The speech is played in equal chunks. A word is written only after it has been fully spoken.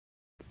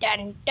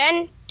Dun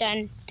dun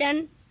dun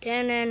dun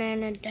dun dun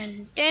dun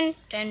dun dun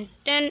dun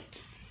dun.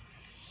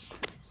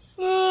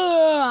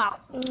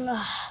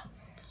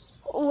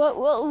 Whoa,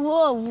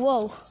 whoa,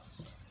 whoa.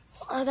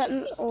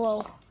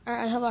 Whoa.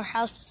 I hope our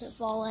house doesn't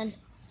fall in.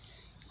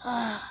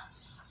 I'm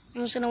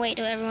just gonna wait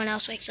till everyone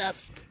else wakes up.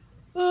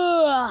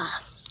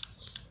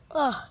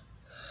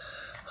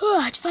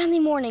 It's finally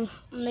morning.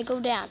 I'm gonna go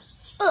down.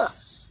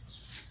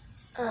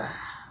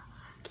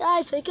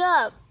 Guys, wake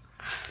up.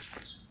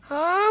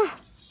 Huh?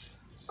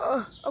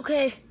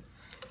 Okay.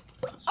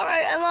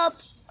 Alright, I'm up.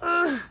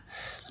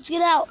 Let's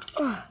get out.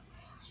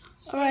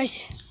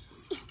 Alright.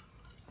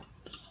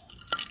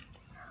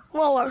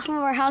 Whoa, some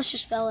of our house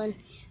just fell in.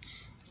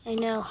 I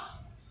know.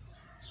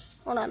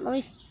 Hold on, let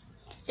me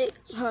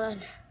hold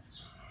on.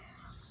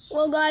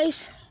 Well,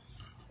 guys,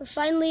 we're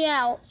finally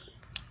out.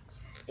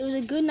 It was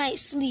a good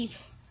night's sleep.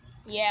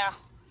 Yeah.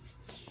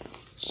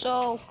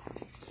 So,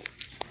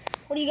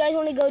 what do you guys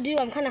want to go do?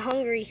 I'm kind of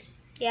hungry.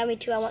 Yeah, me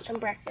too. I want some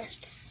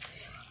breakfast.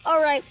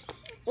 Alright.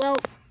 Well,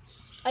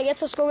 I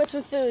guess let's go get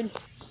some food.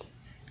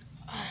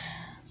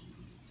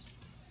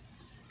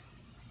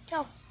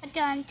 So, what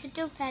done to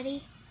do,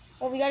 Freddy?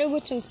 Well, we gotta go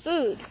get some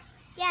food.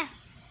 Yeah.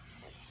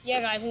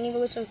 Yeah, guys, we need to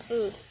go get some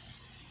food.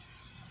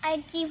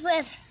 I keep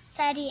with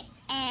Freddy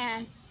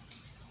and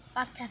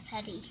Dr.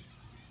 Freddy.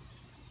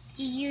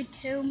 Do you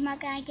too,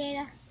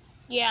 Margarita?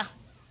 Yeah.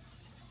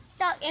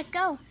 So, let's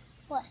go.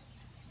 What?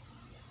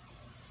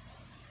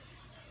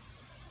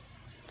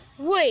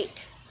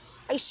 Wait.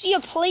 I see a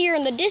player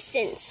in the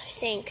distance, I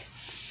think.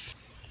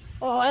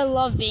 Oh, I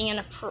love being in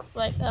a pro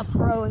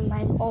in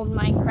my old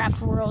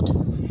Minecraft world.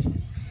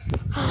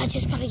 I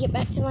just gotta get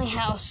back to my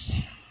house.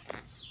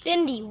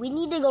 Bindi, we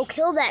need to go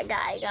kill that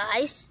guy,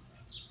 guys.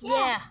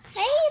 Yeah.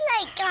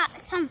 He got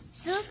some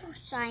super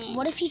science.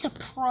 What if he's a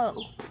pro?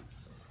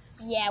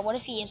 Yeah, what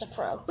if he is a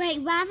pro?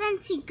 Wait, why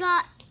haven't he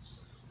got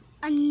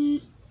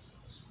a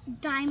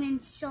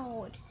diamond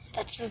sword?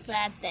 That's the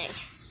bad thing.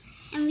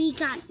 And we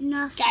got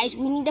nothing. Guys,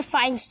 we need to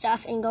find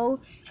stuff and go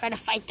try to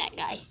fight that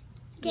guy.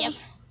 Okay. Yep.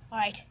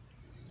 Alright.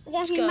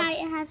 Because we might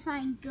have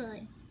something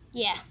good.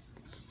 Yeah.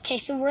 Okay,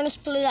 so we're gonna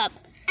split up.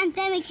 And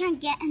then we can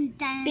get in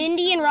diamond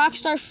Bindi and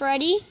Rockstar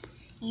Freddy,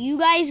 you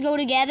guys go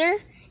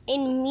together,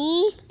 and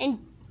me and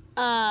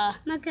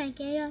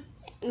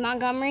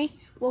Montgomery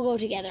will go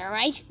together,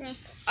 alright? Okay.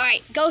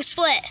 Alright, go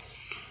split.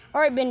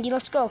 Alright, Bindi,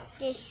 let's go.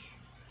 Okay.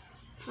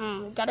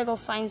 We gotta go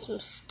find some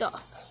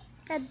stuff.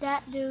 Got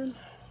that, dude.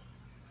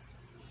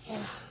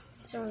 Yeah,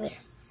 it's over there.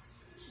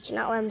 You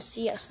cannot let him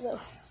see us, though.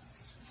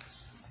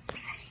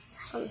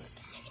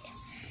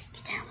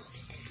 Get down.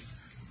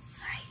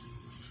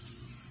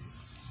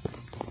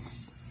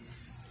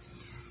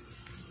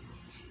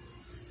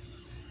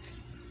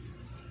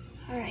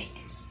 Alright.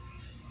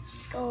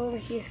 Let's go over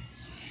here.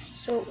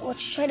 So,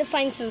 let's try to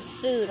find some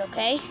food,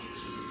 okay?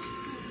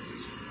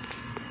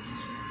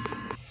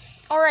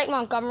 Alright,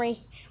 Montgomery.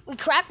 We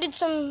crafted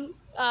some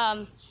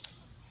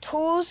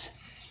tools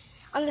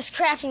on this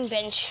crafting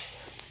bench.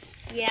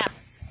 Yeah,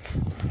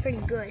 it's pretty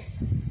good.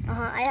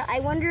 I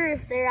wonder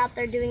if they're out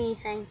there doing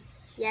anything.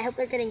 Yeah, I hope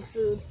they're getting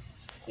food.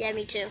 Yeah,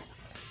 me too.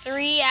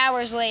 3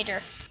 hours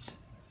later.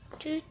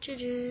 We're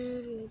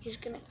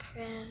just gonna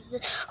craft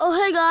this. Oh,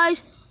 hey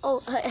guys. Oh,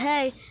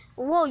 hey.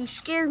 Whoa, you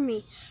scared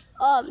me.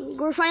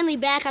 We're finally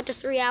back after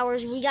 3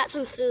 hours. We got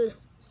some food.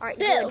 All right,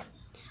 good.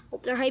 Oh,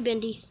 there, hey,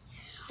 Bindi.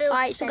 All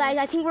right, so guys,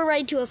 I think we're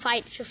ready to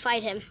fight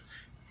him.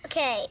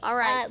 Okay. All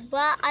right.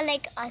 But I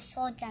like a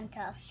sword and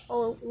stuff.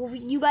 Oh, well,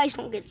 you guys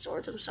don't get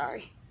swords. I'm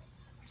sorry.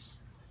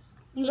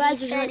 You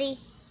guys are ready.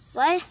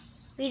 What?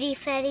 Really,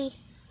 Freddy?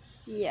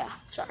 Yeah,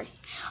 sorry.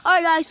 All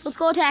right, guys, let's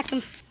go attack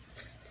him.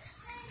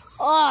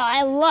 Oh,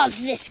 I love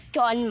this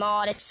gun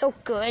mod. It's so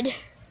good.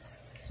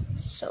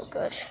 So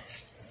good.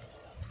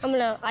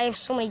 I have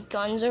so many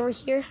guns over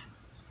here.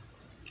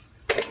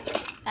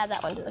 Add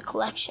that one to the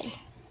collection.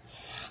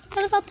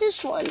 What about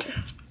this one?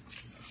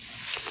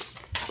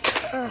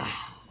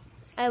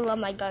 I love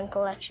my gun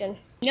collection.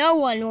 No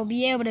one will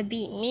be able to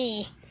beat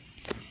me.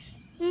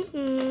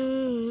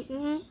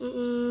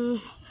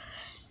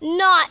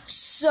 Not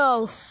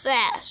so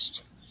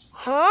fast.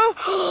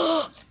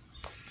 Huh?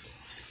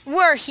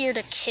 We're here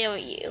to kill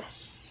you.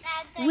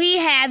 We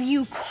have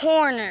you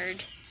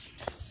cornered.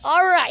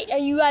 All right, are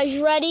you guys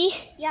ready?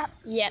 Yep.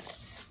 Yep.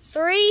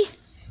 3,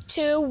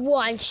 2,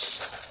 1.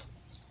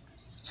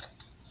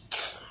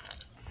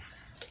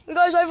 You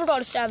guys, I forgot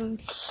to stab him.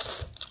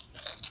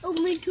 Oh,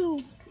 me too.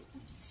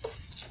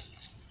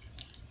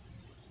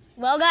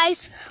 Well,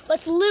 guys,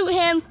 let's loot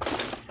him.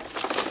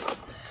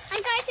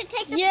 I'm going to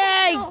take the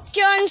Yay,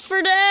 pistol. guns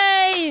for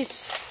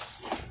days.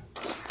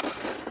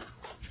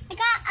 I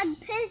got a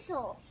pistol.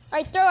 All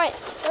right, throw it.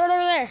 Throw it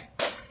over there.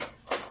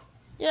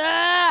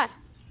 Yeah.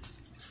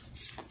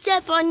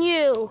 Step on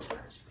you.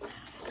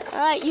 All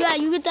right, yeah,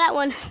 you get that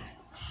one.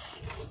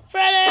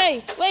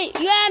 Freddy, wait,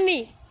 you had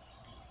me.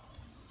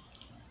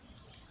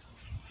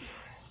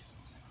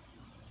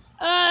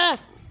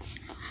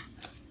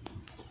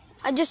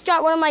 I just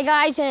got one of my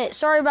guys in it.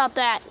 Sorry about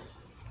that.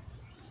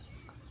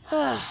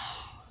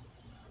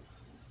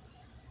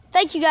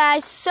 thank you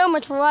guys so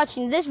much for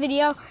watching this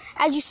video.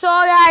 As you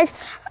saw, guys,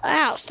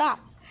 ow, stop.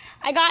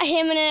 I got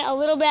him in it a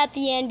little bit at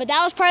the end, but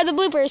that was part of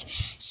the bloopers.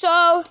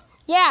 So,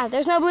 yeah,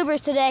 there's no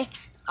bloopers today.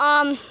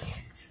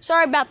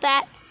 Sorry about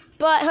that.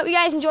 But hope you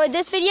guys enjoyed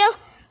this video.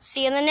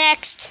 See you in the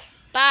next.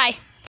 Bye.